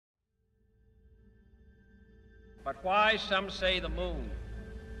But why, some say, the moon?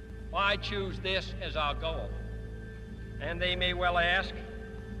 Why choose this as our goal? And they may well ask,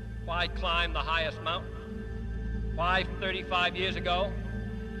 why climb the highest mountain? Why, 35 years ago,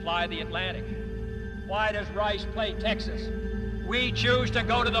 fly the Atlantic? Why does Rice play Texas? We choose to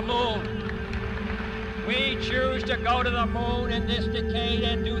go to the moon. We choose to go to the moon in this decade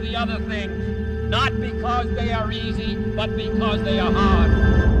and do the other things, not because they are easy, but because they are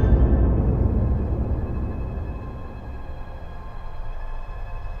hard.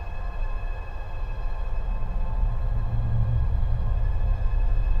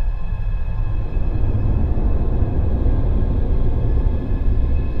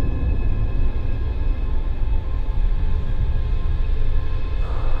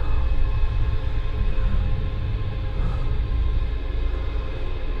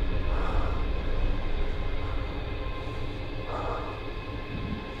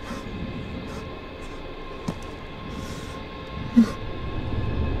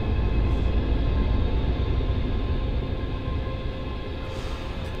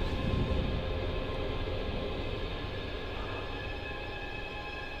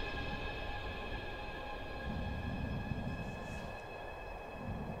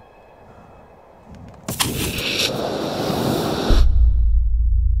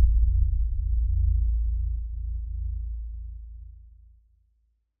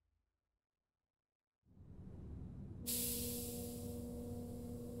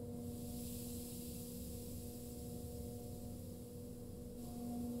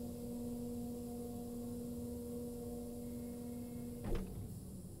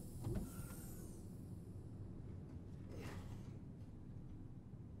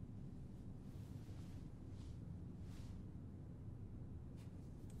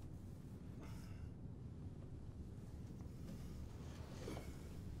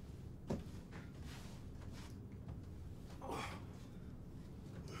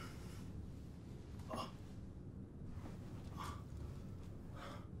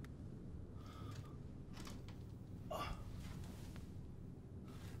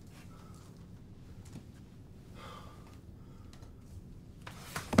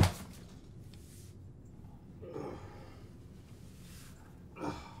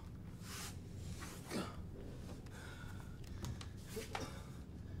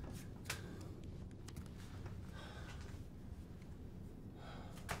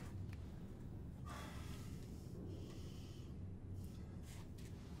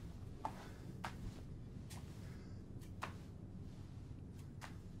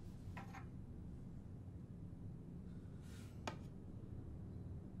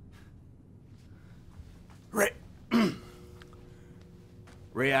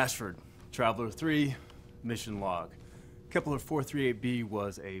 Ray Ashford, Traveler 3, mission log. Kepler 438b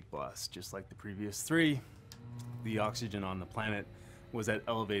was a bust, just like the previous three. The oxygen on the planet was at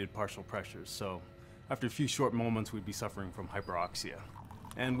elevated partial pressures, so after a few short moments, we'd be suffering from hyperoxia.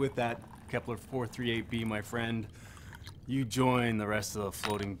 And with that, Kepler 438b, my friend, you join the rest of the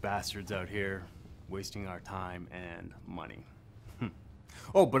floating bastards out here, wasting our time and money.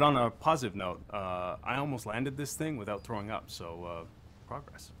 Oh, but on a positive note, I almost landed this thing without throwing up, so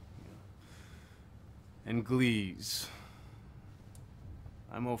progress. And Glees.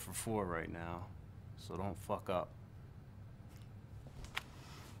 I'm 0 for 4 right now, so don't fuck up.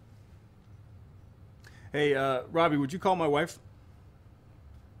 Hey, Robbie, would you call my wife?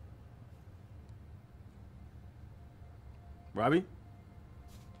 Robbie?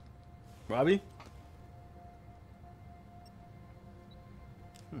 Robbie?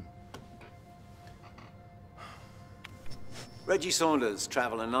 Reggie Saunders,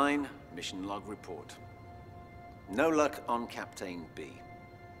 Traveler 9, mission log report. No luck on Captain B.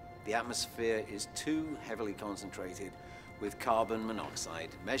 The atmosphere is too heavily concentrated with carbon monoxide,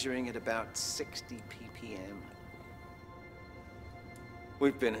 measuring at about 60 ppm.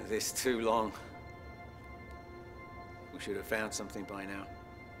 We've been at this too long. We should have found something by now.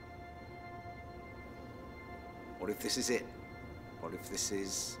 What if this is it? What if this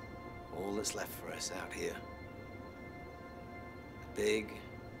is all that's left for us out here? Big,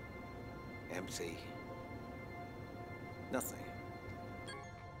 empty, nothing.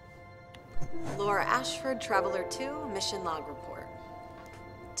 Laura Ashford, Traveler 2, mission log report.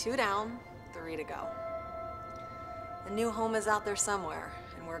 2 down, 3 to go. The new home is out there somewhere,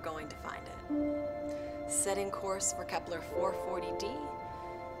 and we're going to find it. Setting course for Kepler 440d.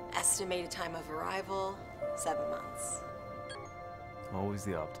 Estimated time of arrival, 7 months. Always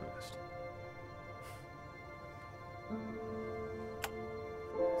the optimist.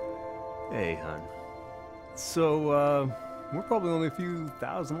 Hey, hon. So, we're probably only a few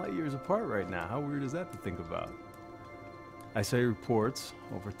thousand light years apart right now. How weird is that to think about? I saw your reports,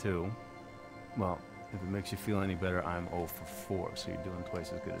 over 2. Well, if it makes you feel any better, I'm 0 for 4, so you're doing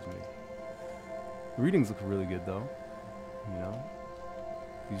twice as good as me. The readings look really good, though. You know?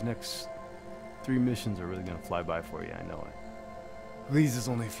 These next 3 missions are really gonna fly by for you, I know it. Lee's is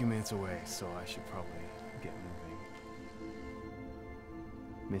only a few minutes away, so I should probably get moving.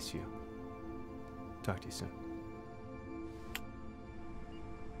 Miss you. Talk to you soon.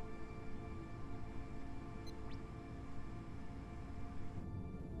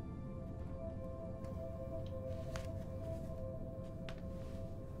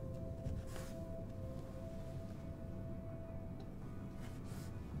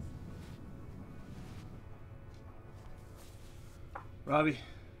 Robbie.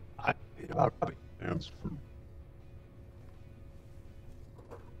 I hate about Robbie. Hands free.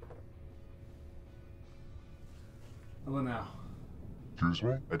 Hello now. Excuse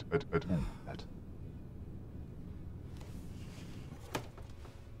me? At whom? At.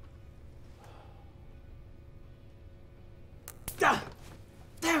 Ah!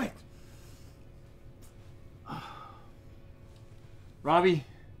 Damn it! Robbie.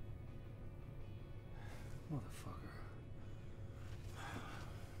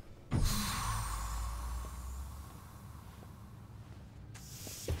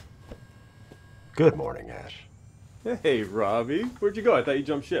 Good morning, Ash. Hey, Robbie. Where'd you go? I thought you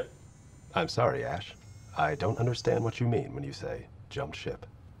jumped ship. I'm sorry, Ash. I don't understand what you mean when you say jumped ship.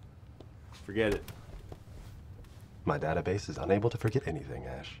 Forget it. My database is unable to forget anything,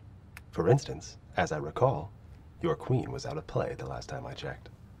 Ash. For instance, as I recall, your queen was out of play the last time I checked.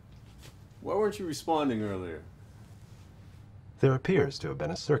 Why weren't you responding earlier? There appears to have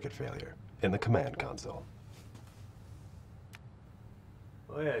been a circuit failure in the command console.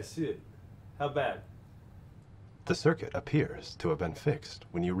 Oh yeah, I see it. How bad? The circuit appears to have been fixed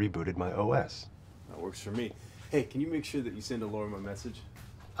when you rebooted my OS. That works for me. Hey, can you make sure that you send Laura my message?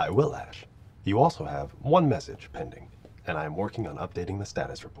 I will, Ash. You also have 1 message pending, and I am working on updating the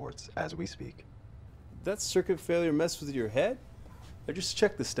status reports as we speak. The circuit failure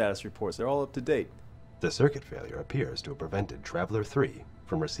appears to have prevented Traveler 3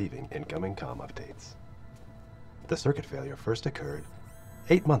 from receiving incoming comm updates. The circuit failure first occurred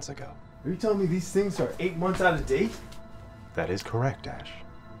 8 months ago. Are you telling me these things are 8 months out of date? That is correct, Ash.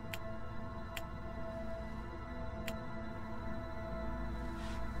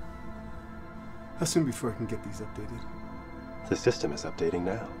 How soon before I can get these updated? The system is updating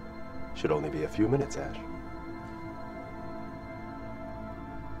now. Should only be a few minutes, Ash.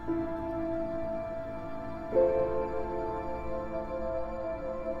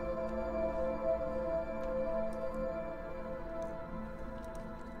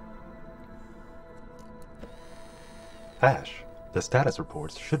 Ash, the status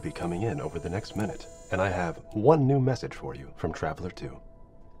reports should be coming in over the next minute, and I have 1 new message for you from Traveler 2.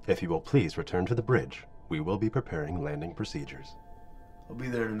 If you will please return to the bridge, we will be preparing landing procedures. I'll be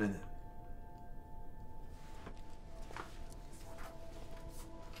there in a minute.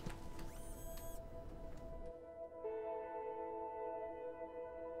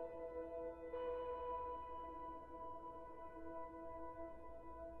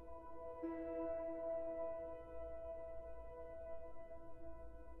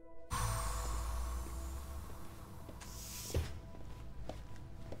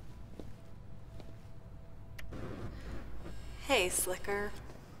 Hey, Slicker.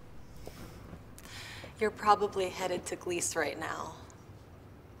 You're probably headed to Gleese right now.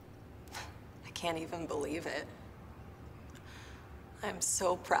 I can't even believe it. I'm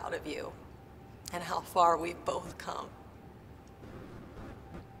so proud of you and how far we've both come.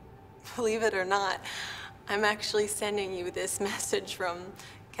 Believe it or not, I'm actually sending you this message from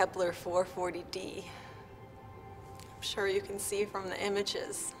Kepler 440d. I'm sure you can see from the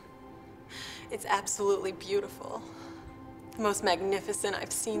images. It's absolutely beautiful. The most magnificent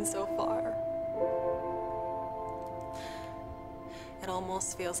I've seen so far. It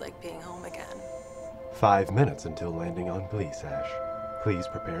almost feels like being home again. 5 minutes until landing on Gleese, Ash. Please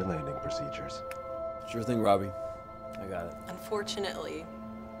prepare landing procedures. Sure thing, Robbie. I got it. Unfortunately,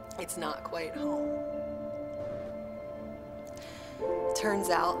 it's not quite home. It turns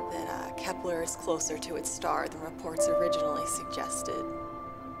out that Kepler is closer to its star than reports originally suggested,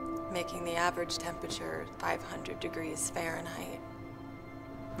 making the average temperature 500 degrees Fahrenheit.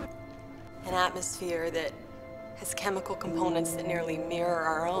 An atmosphere that has chemical components that nearly mirror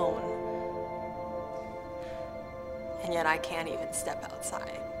our own. And yet I can't even step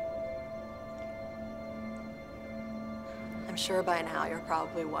outside. I'm sure by now you're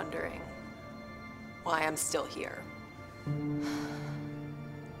probably wondering why I'm still here.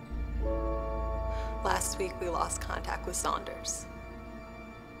 Last week, we lost contact with Saunders.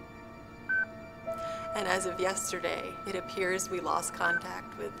 And as of yesterday, it appears we lost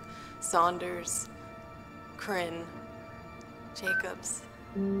contact with Saunders, Kryn, Jacobs,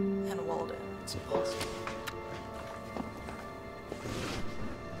 and Walden. It's impossible.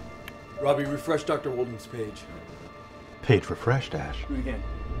 Robbie, refresh Dr. Walden's page. Page refreshed, Ash. Do it again.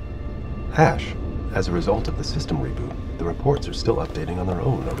 Ash, as a result of the system reboot, the reports are still updating on their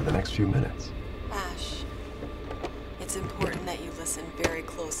own over the next few minutes. Ash, it's important that you listen very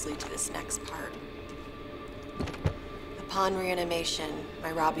closely to this next part. Upon reanimation,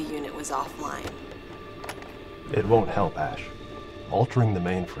 my Robbie unit was offline. It won't help, Ash. Altering the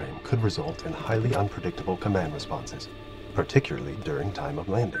mainframe could result in highly unpredictable command responses, particularly during time of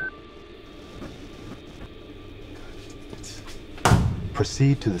landing.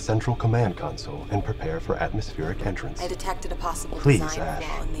 Proceed to the central command console and prepare for atmospheric entrance. I detected a possible Please, design Ash.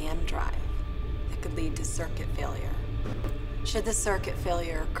 flaw in the M drive that could lead to circuit failure. Should the circuit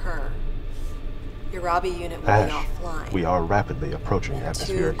failure occur, your Robbie unit will be Ash, offline. we are rapidly approaching And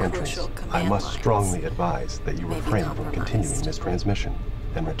atmospheric two entrance. crucial I command must lines strongly advise that you may be refrain from compromised. continuing this transmission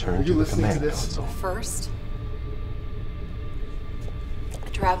and return Are to you the listening to command this? console. First, a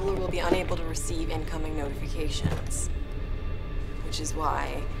traveler will be unable to receive incoming notifications, which is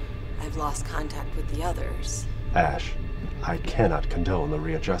why I've lost contact with the others. Ash, I cannot condone the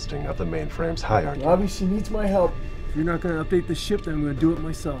readjusting of the mainframe's hierarchy. Robbie, she needs my help. If you're not gonna update the ship, then I'm gonna do it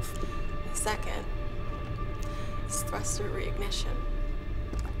myself. Second is thruster reignition.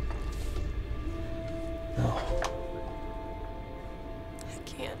 No.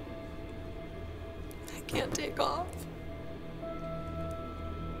 I can't take off.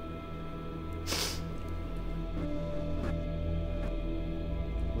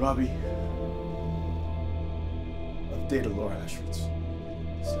 Robbie, updated Laura Ashford's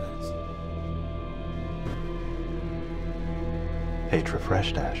status. Page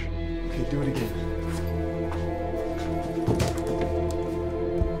refreshed, Ash. Okay, do it again.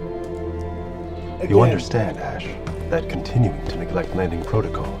 You understand, Ash, that continuing to neglect landing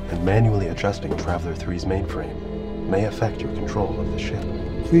protocol and manually adjusting Traveler 3's mainframe may affect your control of the ship.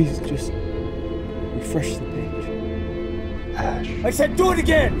 Please, just refresh the page. Ash, I said do it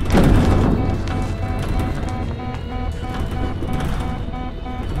again!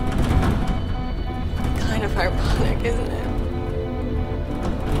 Kind of ironic, isn't it?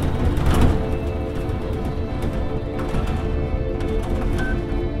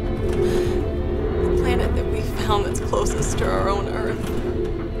 The planet that we found that's closest to our own Earth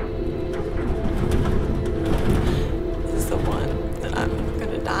is the one that I'm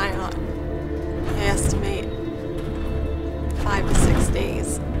gonna die on. I estimate 5 to 6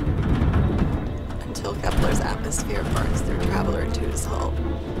 days until Kepler's atmosphere burns through Traveler 2's hull.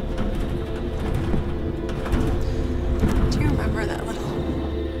 Do you remember that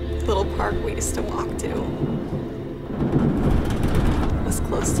little park we used to walk to? It was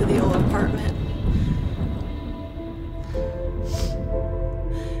close to the old apartment.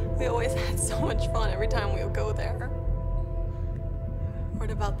 We always had so much fun every time we would go there. What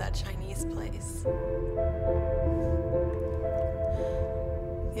about that Chinese place?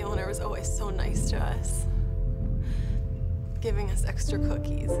 The owner was always so nice to us, giving us extra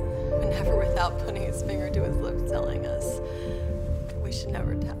cookies, but never without putting his finger to his lips telling us we should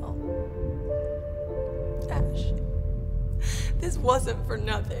never tell. Ash, this wasn't for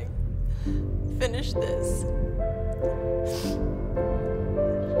nothing. Finish this.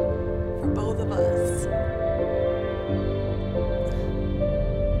 For both of us.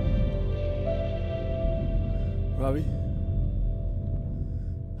 Robbie?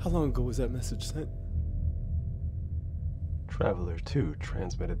 How long ago was that message sent? Traveler 2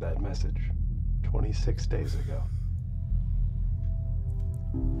 transmitted that message 26 days ago.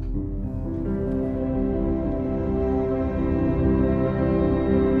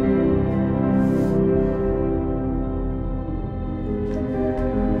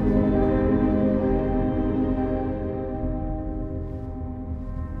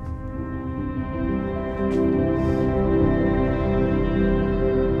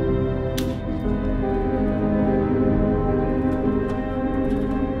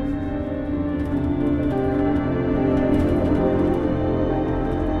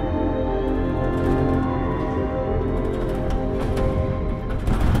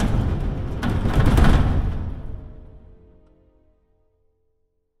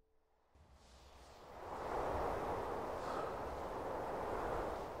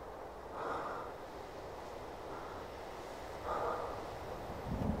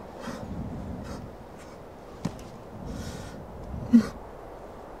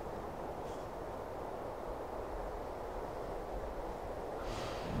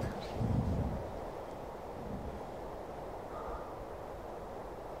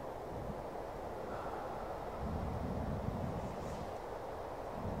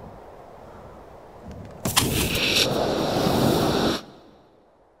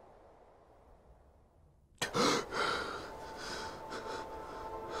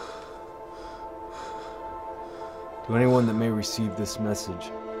 To anyone that may receive this message,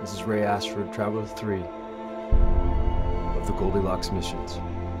 this is Ray Ashford, Traveler 3 of the Goldilocks missions.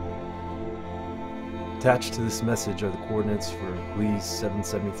 Attached to this message are the coordinates for Gliese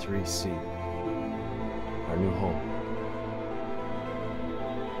 773C, our new home.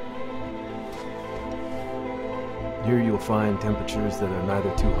 Here you'll find temperatures that are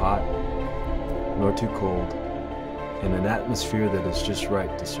neither too hot nor too cold, and an atmosphere that is just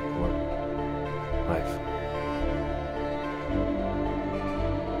right to support life.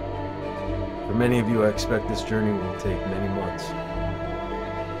 For many of you, I expect this journey will take many months.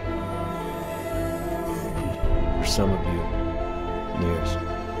 For some of you,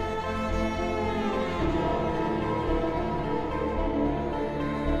 years.